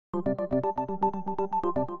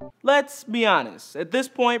Let's be honest, at this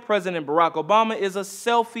point, President Barack Obama is a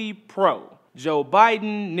selfie pro. Joe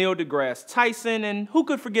Biden, Neil deGrasse Tyson, and who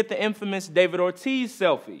could forget the infamous David Ortiz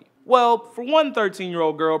selfie? Well, for one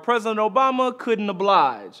 13-year-old girl, President Obama couldn't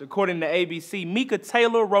oblige. According to ABC, Mika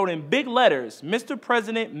Taylor wrote in big letters, "Mr.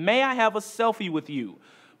 President, may I have a selfie with you?"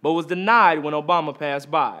 but was denied when Obama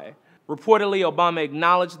passed by. Reportedly, Obama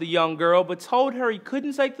acknowledged the young girl, but told her he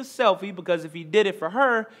couldn't take the selfie because if he did it for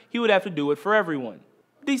her, he would have to do it for everyone.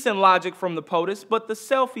 Decent logic from the POTUS, but the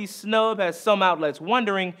selfie snub has some outlets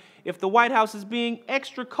wondering if the White House is being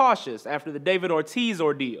extra cautious after the David Ortiz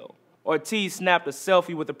ordeal. Ortiz snapped a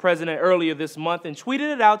selfie with the president earlier this month and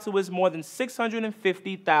tweeted it out to his more than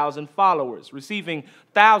 650,000 followers, receiving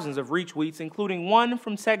thousands of retweets, including one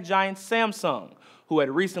from tech giant Samsung, who had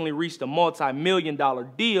recently reached a multi-million-dollar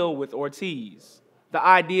deal with Ortiz. The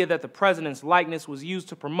idea that the president's likeness was used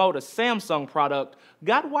to promote a Samsung product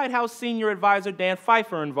got White House senior advisor Dan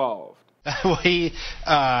Pfeiffer involved. Well, he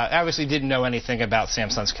obviously didn't know anything about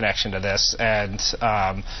Samsung's connection to this, and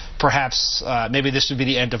perhaps maybe this would be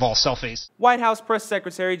the end of all selfies. White House Press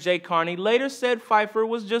Secretary Jay Carney later said Pfeiffer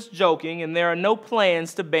was just joking and there are no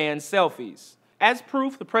plans to ban selfies. As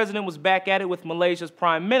proof, the president was back at it with Malaysia's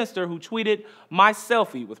prime minister, who tweeted, "My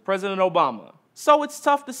selfie with President Obama." So it's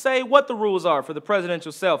tough to say what the rules are for the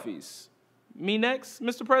presidential selfies. Me next,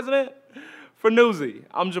 Mr. President? For Newsy,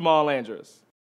 I'm Jamal Andrus.